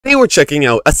Hey, we're checking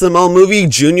out SML movie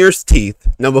Junior's Teeth.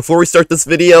 Now before we start this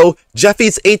video,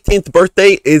 Jeffy's 18th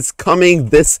birthday is coming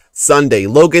this Sunday.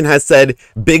 Logan has said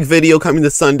big video coming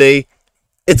this Sunday.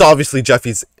 It's obviously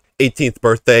Jeffy's 18th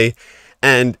birthday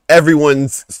and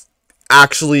everyone's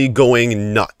actually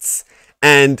going nuts.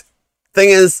 And thing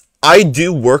is, I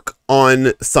do work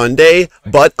on Sunday,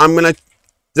 but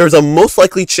there's a most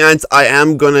likely chance I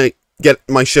am gonna get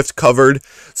my shift covered,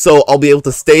 so I'll be able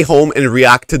to stay home and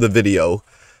react to the video.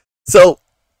 So,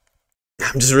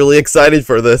 I'm just really excited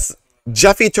for this.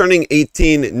 Jeffy turning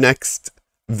 18 next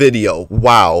video.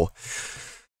 Wow.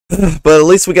 But at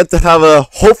least we get to have a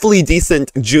hopefully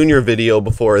decent junior video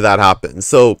before that happens.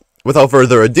 So, without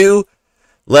further ado,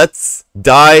 let's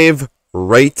dive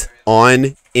right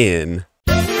on in.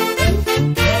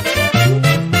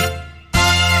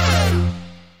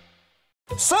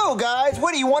 So, guys,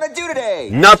 what do you want to do today?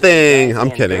 Nothing. I'm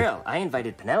kidding. Girl, I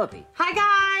invited Penelope. Hi,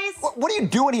 guys. What are you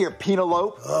doing here,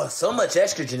 Penelope? So much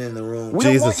estrogen in the room.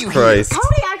 Jesus Christ.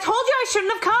 Cody, I told you I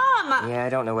shouldn't have come. Yeah, I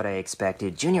don't know what I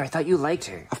expected. Junior, I thought you liked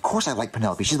her. Of course I like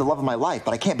Penelope. She's the love of my life,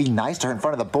 but I can't be nice to her in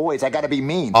front of the boys. I gotta be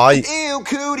mean. Ew,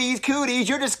 cooties,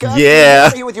 you're disgusting. Yeah.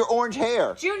 You're here with your orange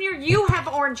hair. Junior, you have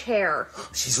orange hair.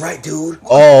 She's right, dude.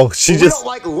 Oh, she We just don't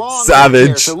like long savage.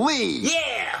 hair, so leave.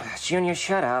 Yeah. Junior,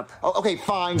 shut up. Oh, okay,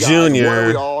 fine, guys. Junior. What are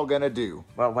we all gonna do?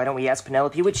 Well, why don't we ask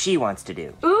Penelope what she wants to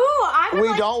do? Ooh,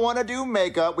 We don't want to do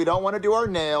makeup. We don't want to do our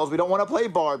nails. We don't want to play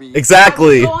Barbie.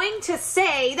 Exactly. I'm going to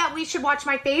say that we should watch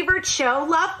my favorite show,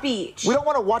 Love Beach. We don't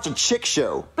want to watch a chick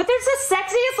show. But there's the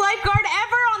sexiest lifeguard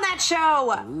ever on that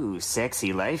show. Ooh,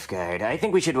 sexy lifeguard. I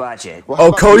think we should watch it. Well, how Oh,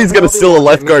 about Cody's you, gonna Penelope? steal a Me and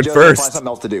lifeguard Joe are gonna first. Find something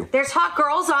else to do. There's hot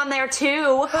girls on there,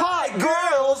 too. Hi,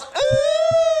 girls.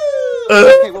 Ooh.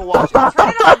 Okay, we'll watch it. Turn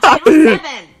it on, Channel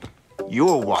 7.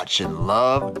 You're watching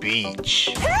Love Beach.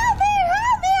 Help me,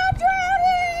 I'm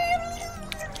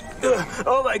drowning.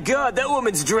 Oh my god, that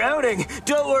woman's drowning.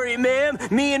 Don't worry, ma'am.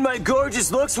 Me and my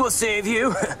gorgeous looks will save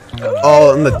you.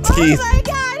 Oh, and the teeth. Oh my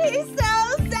god, he's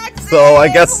so sexy. So I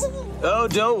guess. Oh,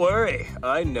 don't worry.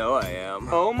 I know I am.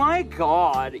 Oh my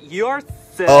god, you're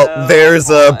so Oh, there's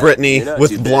Brittany You're not too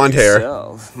with bad blonde hair.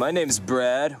 yourself. My name's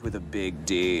Brad with a big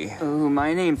D. Ooh,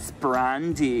 my name's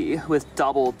Brandy with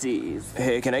double D's.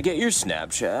 Hey, can I get your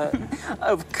Snapchat?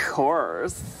 Of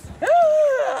course.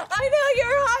 I know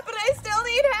you're hot, but I still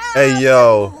need help. Hey,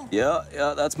 yo.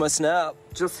 Yeah, that's my Snap.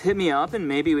 Just hit me up and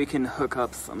maybe we can hook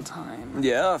up sometime.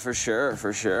 Yeah, for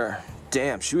sure.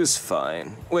 Damn, she was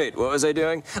fine. Wait, what was I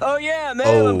doing? Oh yeah, man,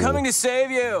 Oh. I'm coming to save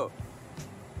you.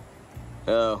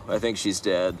 Oh, I think she's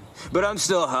dead. But I'm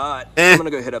still hot. I'm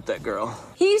gonna go hit up that girl.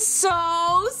 He's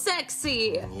so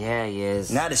sexy. Yeah, he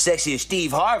is. Not as sexy as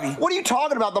Steve Harvey. What are you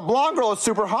talking about? The blonde girl is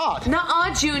super hot.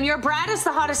 Nuh-uh, Junior. Brad is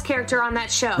the hottest character on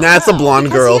that show. Nah, it's a blonde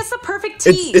because girl. he has the perfect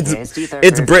teeth. Yeah, his teeth are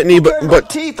It's perfect. Brittany, Who cares but about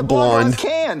teeth? The blonde girl blonde. has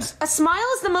cans. A smile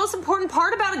is the most important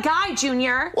part about a guy,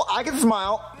 Junior. Well, I can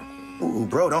smile, Ooh,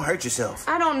 bro, don't hurt yourself.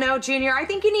 I don't know, Junior. I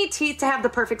think you need teeth to have the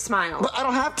perfect smile. but I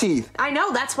don't have teeth. I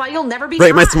know, that's why you'll never be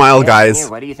Rate my hot. smile, Yeah, guys. Junior,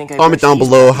 why do you think I Comment wear down cheese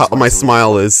below glasses how my once a week?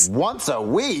 smile is. Once a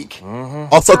week.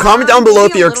 Also, comment down below if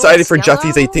maybe a you're little excited for less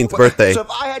Jeffy's yellow? 18th birthday. So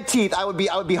if I had teeth, I would be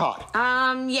hot.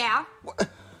 Yeah.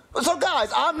 So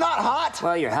guys, I'm not hot.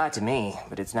 Well, you're hot to me,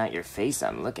 but it's not your face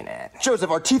I'm looking at. Joseph,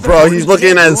 our teeth. Bro, he's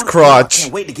looking at his I crotch.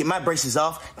 can't wait to get my braces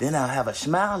off. Then I'll have a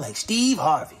smile like Steve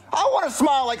Harvey. I want to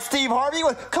smile like Steve Harvey.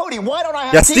 Cody, why don't I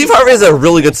have Yeah, teeth? Steve Harvey has a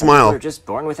really good We're smile. just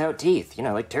born without teeth, you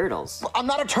know, like turtles. I'm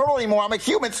not a turtle anymore. I'm a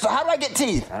human. So how do I get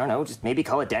teeth? I don't know, just maybe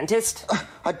call a dentist?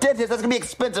 A dentist? That's gonna be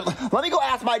expensive. Let me go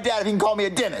ask my dad if he can call me a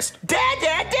dentist.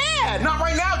 Dad! Not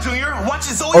right now, Junior. Watch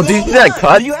it, Zoe. Oh, did you see that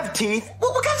cut? Do you have teeth?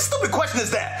 Well, what kind of stupid question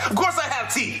is that? Of course I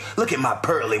have teeth. Look at my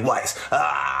pearly whites.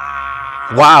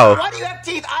 Wow. Why do you have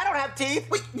teeth? I don't have teeth.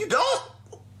 Wait, you don't?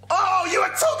 Oh, you're a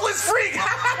toothless freak.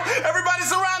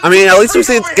 Everybody's around. I mean, at least we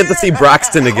get to see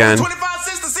Braxton again. 25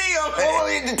 cents to see him. Oh,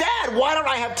 Dad, why don't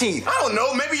I have teeth? I don't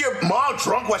know. Maybe your mom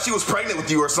drunk while she was pregnant with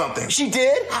you or something. She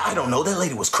did? I don't know. That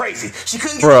lady was crazy. She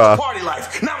couldn't get Bruh. the party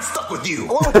life. Now I'm stuck with you.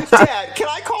 Well, Dad, can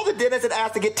I call the dentist and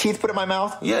ask to get teeth put in my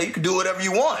mouth? Yeah, you can do whatever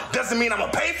you want. Doesn't mean I'm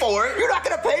gonna pay for it. You're not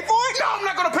gonna pay for it? No, I'm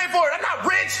not gonna pay for it. I'm not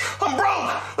rich. I'm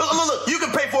broke. Look, you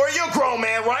can pay for it. You're a grown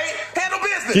man, right? Handle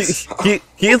business.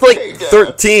 He's like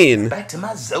 13. Back to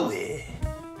my Zoe.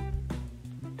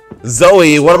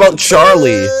 Zoe, what about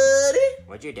Charlie?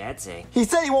 What What'd your dad say? He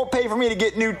said he won't pay for me to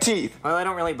get new teeth. Well, I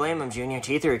don't really blame him, Junior.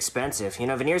 Teeth are expensive. You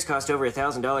know, veneers cost over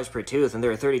 $1,000 per tooth, and there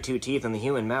are 32 teeth in the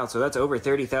human mouth, so that's over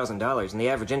 $30,000. And the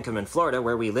average income in Florida,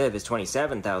 where we live, is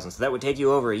 $27,000. So that would take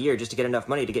you over a year just to get enough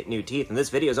money to get new teeth. And this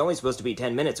video is only supposed to be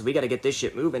 10 minutes, so we gotta get this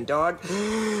shit moving, dog.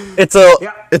 It's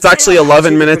actually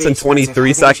 11 minutes and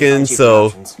 23 seconds,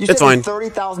 so it's fine.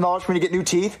 $30,000 for me to get new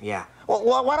teeth? Yeah.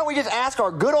 Well, why don't we just ask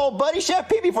our good old buddy Chef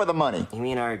Pee-Pee for the money? You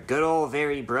mean our good old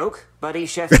very broke buddy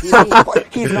Chef Pee-Pee?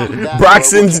 He's not that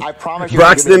Braxton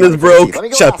is broke.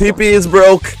 Chef Pee-Pee is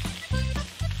broke.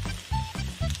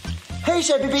 Hey,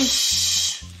 Chef Pee-Pee.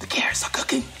 Shh, the carrots are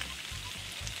cooking.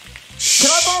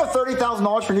 Can I borrow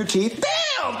 $30,000 for new teeth?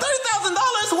 Damn, $30,000?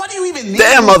 What do you even need?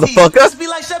 Damn, motherfucker. Just be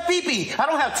like Chef Pee-Pee. I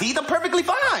don't have teeth. I'm perfectly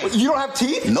fine. You don't have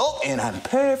teeth? Nope, and I'm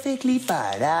perfectly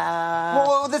fine.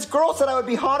 Well, this girl said I would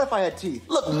be hot if I had teeth.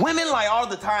 Look, women lie all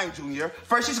the time, Junior.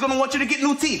 First, she's gonna want you to get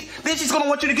new teeth. Then she's gonna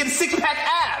want you to get six-pack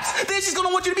abs. Then she's gonna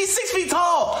want you to be 6 feet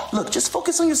tall. Look, just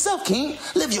focus on yourself, King.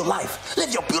 Live your life.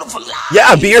 Live your beautiful life.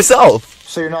 Yeah, be yourself.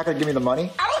 So you're not gonna give me the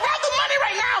money? I don't have the money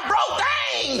right now, bro.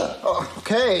 Dang. Oh,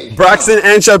 okay. Braxton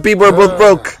and Chef Pee-Pee are both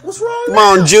broke. What's wrong? Come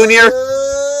on, Junior.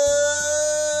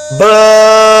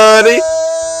 Buddy.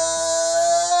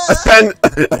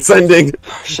 Ascending.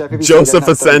 Joseph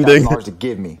ascending. To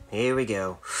give me. Here we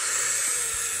go.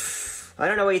 I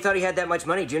don't know why you thought he had that much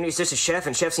money. Junior's just a chef,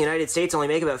 and chefs in the United States only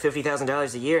make about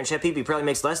 $50,000 a year, and Chef Pee-Pee probably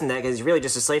makes less than that because he's really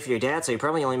just a slave for your dad, so he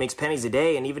probably only makes pennies a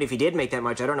day, and even if he did make that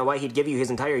much, I don't know why he'd give you his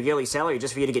entire yearly salary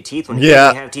just for you to get teeth when he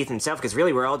doesn't have teeth himself, because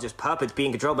really we're all just puppets being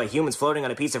controlled by humans floating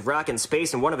on a piece of rock in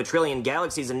space in one of a trillion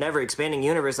galaxies and never-expanding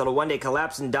universe that'll one day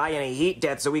collapse and die in a heat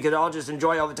death so we could all just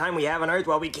enjoy all the time we have on Earth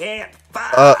while we can't.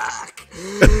 Fuck!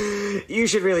 You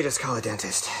should really just call a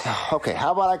dentist. Okay,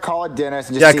 how about I call a dentist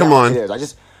and just see come how on. much it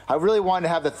is? I really wanted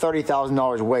to have the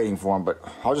 $30,000 waiting for him, but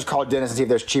I'll just call a dentist and see if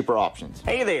there's cheaper options.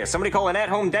 Hey there, somebody call an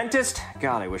at-home dentist?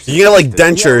 God, I wish... You get like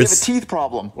dentures. Yeah, we have a teeth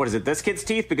problem. What is it, this kid's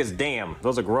teeth? Because damn,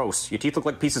 those are gross. Your teeth look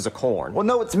like pieces of corn. Well,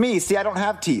 no, it's me. See, I don't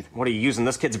have teeth. What are you using,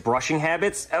 this kid's brushing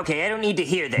habits? Okay, I don't need to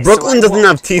hear this. Brooklyn doesn't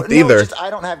have teeth either. I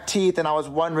don't have teeth, and I was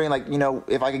wondering, like, you know,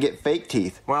 if I could get fake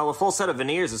teeth. Well, a full set of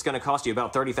veneers is going to cost you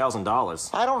about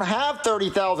 $30,000. I don't have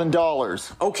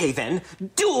 $30,000. Okay then,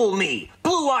 duel me!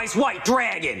 Blue Eyes White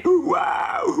Dragon!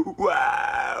 Wow!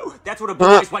 Wow! That's what a Blue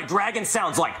Eyes White Dragon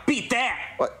sounds like! Beat that!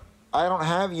 What? I don't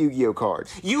have Yu-Gi-Oh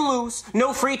cards. You lose.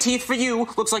 No free teeth for you.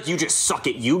 Looks like you just suck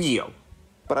at Yu-Gi-Oh!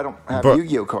 But I don't have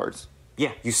Yu-Gi-Oh cards.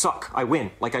 Yeah, you suck. I win,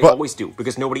 like I always do,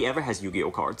 because nobody ever has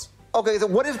Yu-Gi-Oh cards. Okay, so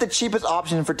what is the cheapest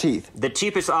option for teeth? The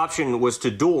cheapest option was to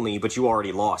duel me, but you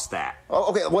already lost that.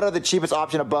 Oh, okay, what are the cheapest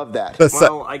option above that?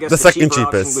 Well, I guess the second cheaper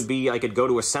cheapest option would be I could go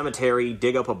to a cemetery,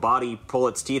 dig up a body, pull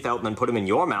its teeth out, and then put them in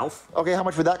your mouth. Okay, how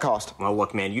much would that cost? Well,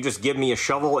 look, man, you just give me a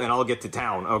shovel and I'll get to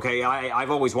town, okay?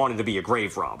 I've always wanted to be a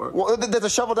grave robber. Well, there's a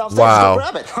shovel downstairs. Wow. Go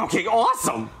grab it. Okay,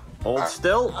 awesome. Hold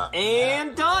still,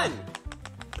 and done.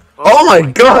 Oh my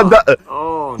god,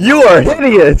 no. You are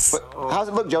hideous. How's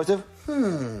it look, Joseph?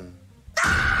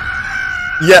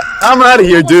 Yeah, I'm out of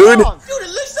here, dude. Dude,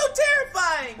 it looks so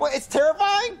terrifying. What, it's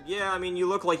terrifying? Yeah, I mean, you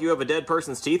look like you have a dead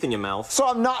person's teeth in your mouth. So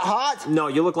I'm not hot? No,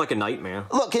 you look like a nightmare.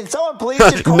 Look, can someone please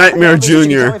just call Nightmare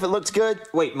Junior. Tell me if it looks good?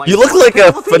 Wait, You look like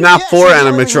a FNAF 4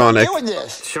 animatronic. Doing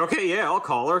this. Okay, yeah, I'll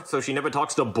call her, so she never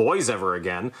talks to boys ever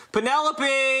again.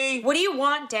 Penelope! What do you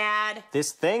want, Dad?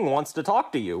 This thing wants to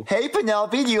talk to you. Hey,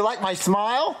 Penelope, do you like my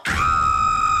smile?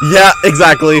 Yeah,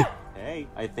 exactly. Hey,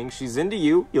 I think she's into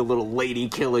you, you little lady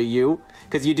killer you.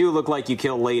 Because you do look like you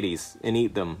kill ladies and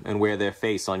eat them and wear their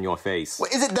face on your face.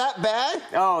 Wait, is it that bad?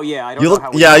 Oh, yeah, I don't You know look,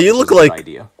 how yeah, you look like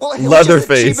idea. Well,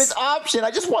 Leatherface. The cheapest option.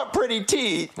 I just want pretty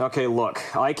teeth. Okay, look,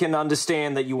 I can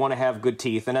understand that you want to have good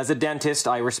teeth, and as a dentist,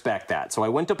 I respect that. So I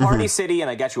went to Party City and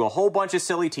I got you a whole bunch of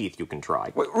silly teeth you can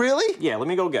try. Wait, really? Yeah, let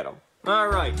me go get them. All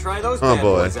right, try those bad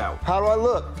boys out. How do I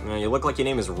look? You look like your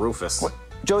name is Rufus. What?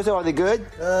 Joseph, are they good?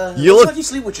 You looks look like you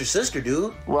sleep with your sister,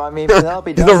 dude. Well, I mean,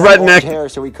 Penelope does He's a have redneck. orange hair,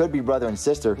 so we could be brother and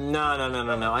sister. No.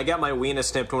 I got my wiener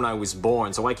snipped when I was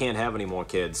born, so I can't have any more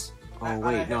kids. Oh,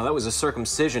 wait, no, that was a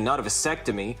circumcision, not a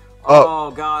vasectomy.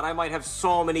 Oh, God, I might have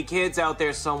so many kids out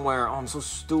there somewhere. Oh, I'm so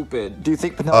stupid. Do you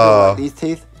think Penelope will like these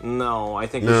teeth? No, I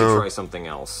think we should try something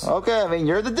else. Okay, I mean,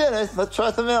 you're the dentist. Let's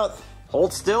try something else.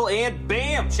 Hold still and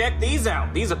bam! Check these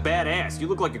out. These are badass. You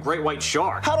look like a great white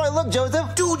shark. How do I look,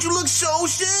 Joseph? Dude, you look so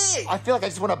sick. I feel like I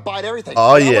just want to bite everything.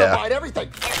 Oh, I yeah. want to bite everything.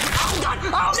 Oh, God!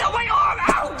 Oh, no, my arm!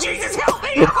 Oh, Jesus, help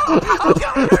me! Oh,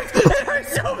 God, it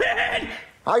hurts so bad!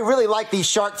 I really like these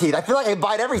shark teeth. I feel like I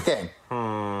bite everything.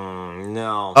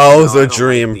 No. Oh, it was I a don't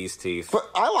dream. like these teeth. But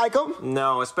I like them.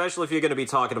 No, especially if you're going to be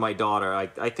talking to my daughter.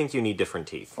 I think you need different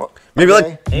teeth. Maybe Okay.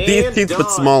 like these teeth, but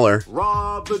smaller.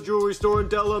 Rob the jewelry store and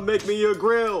tell them make me a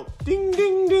grill. Ding,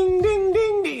 ding, ding, ding,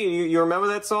 ding, ding. You remember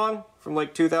that song from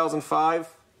like 2005?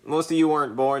 Most of you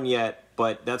weren't born yet,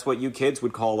 but that's what you kids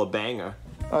would call a banger.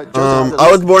 I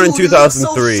was born in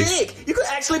 2003. So sick. You could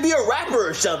actually be a rapper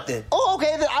or something. Oh,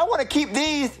 okay. Then I want to keep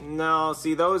these. No,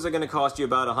 see, those are going to cost you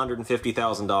about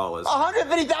 $150,000.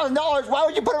 $150,000. Why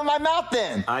would you put them in my mouth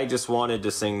then? I just wanted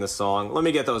to sing the song. Let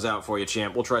me get those out for you,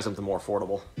 champ. We'll try something more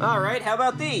affordable. All right, how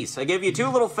about these? I give you 2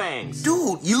 little fangs.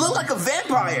 Dude, you look like a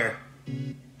vampire.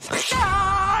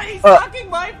 Ah, he's sucking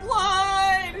my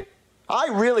blood! I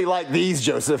really like these,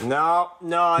 Joseph. No,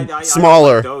 I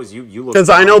Smaller. like those. You look. Because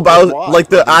I know Bowser, Why? like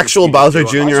the actual Bowser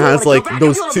Jr. has like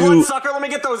those You little two, bloodsucker, let me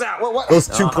get those out. those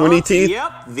two pointy teeth.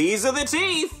 Yep, these are the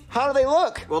teeth. How do they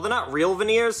look? Well, they're not real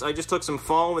veneers. I just took some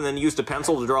foam and then used a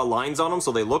pencil to draw lines on them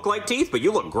so they look like teeth, but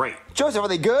you look great. Joseph, are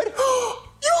they good?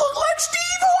 You look like Steve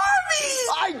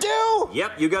Harvey. I do.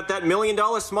 Yep, you got that $1 million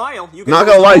smile. You can Not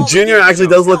gonna lie, Junior actually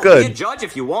does look Be a good. judge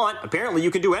if you want. Apparently,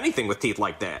 you can do anything with teeth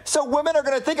like that. So women are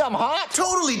gonna think I'm hot?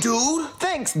 Totally, dude.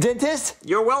 Thanks, dentist.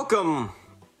 You're welcome,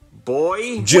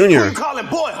 boy. Who Junior. you calling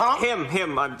boy, huh?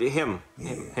 Him.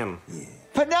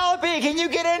 Penelope, can you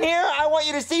get in here? I want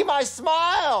you to see my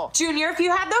smile. Junior, if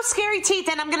you have those scary teeth,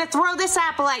 then I'm gonna throw this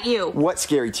apple at you. What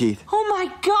scary teeth? Oh my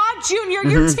God, Junior,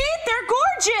 your teeth, they're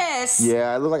gorgeous.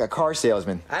 Yeah, I look like a car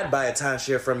salesman. I'd buy a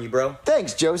timeshare from you, bro.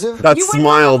 Thanks, Joseph. That You went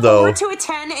smile from a though. 4 to a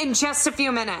 10 in just a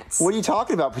few minutes. What are you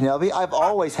talking about, Penelope? I've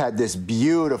always had this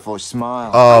beautiful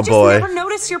smile. Oh I just boy. never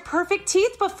noticed your perfect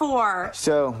teeth before.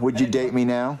 So, would you date me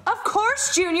now? Of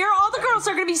course, Junior. All the girls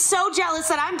are gonna be so jealous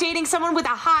that I'm dating someone with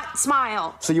a hot smile.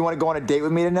 So you want to go on a date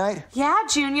with me tonight? Yeah,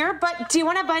 Junior, but do you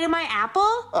want to bite of my apple?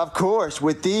 Of course.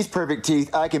 With these perfect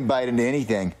teeth, I can bite into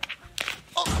anything.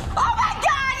 Oh my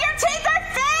God, your teeth are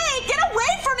fake! Get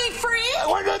away from me, freak!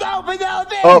 Where's the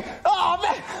Penelope? Oh. Oh,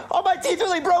 man. Oh, my teeth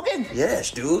really broken. Yes,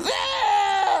 dude.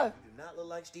 Ah! Do not look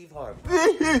like Steve Harvey.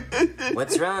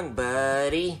 What's wrong,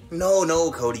 buddy?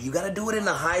 No, Cody. You gotta do it in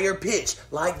a higher pitch,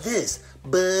 like this,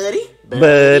 buddy.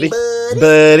 Buddy.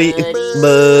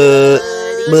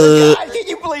 God, can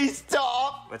you please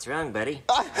stop? What's wrong, buddy?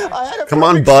 I had a Come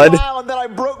on, perfect bud. smile and then I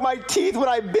broke my teeth when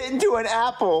I bit into an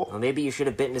apple. Well, maybe you should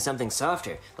have bit into something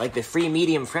softer, like the free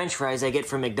medium french fries I get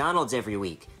from McDonald's every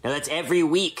week. Now that's every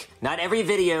week, not every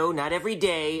video, not every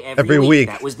day, every week.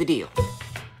 That was the deal.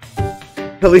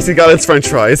 At least he got his French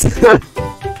fries.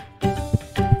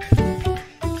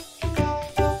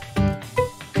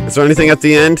 Is there anything at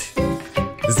the end?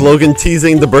 Is Logan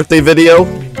teasing the birthday video?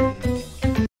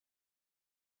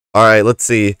 Alright, let's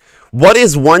see. What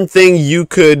is one thing you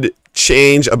could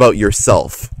change about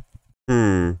yourself?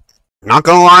 Not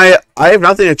gonna lie, I have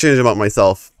nothing to change about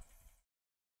myself.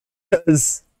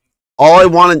 Because all I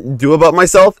want to do about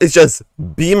myself is just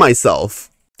be myself.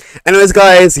 Anyways,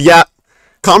 guys, yeah.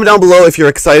 Comment down below if you're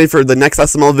excited for the next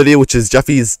SML video, which is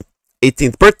Jeffy's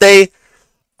 18th birthday.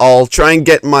 I'll try and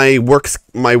get my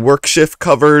work shift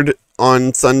covered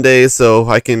on Sunday so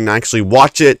I can actually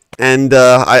watch it, and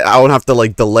I won't have to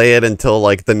like delay it until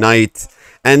like the night.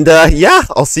 And yeah,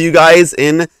 I'll see you guys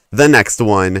in the next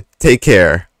one. Take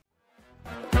care.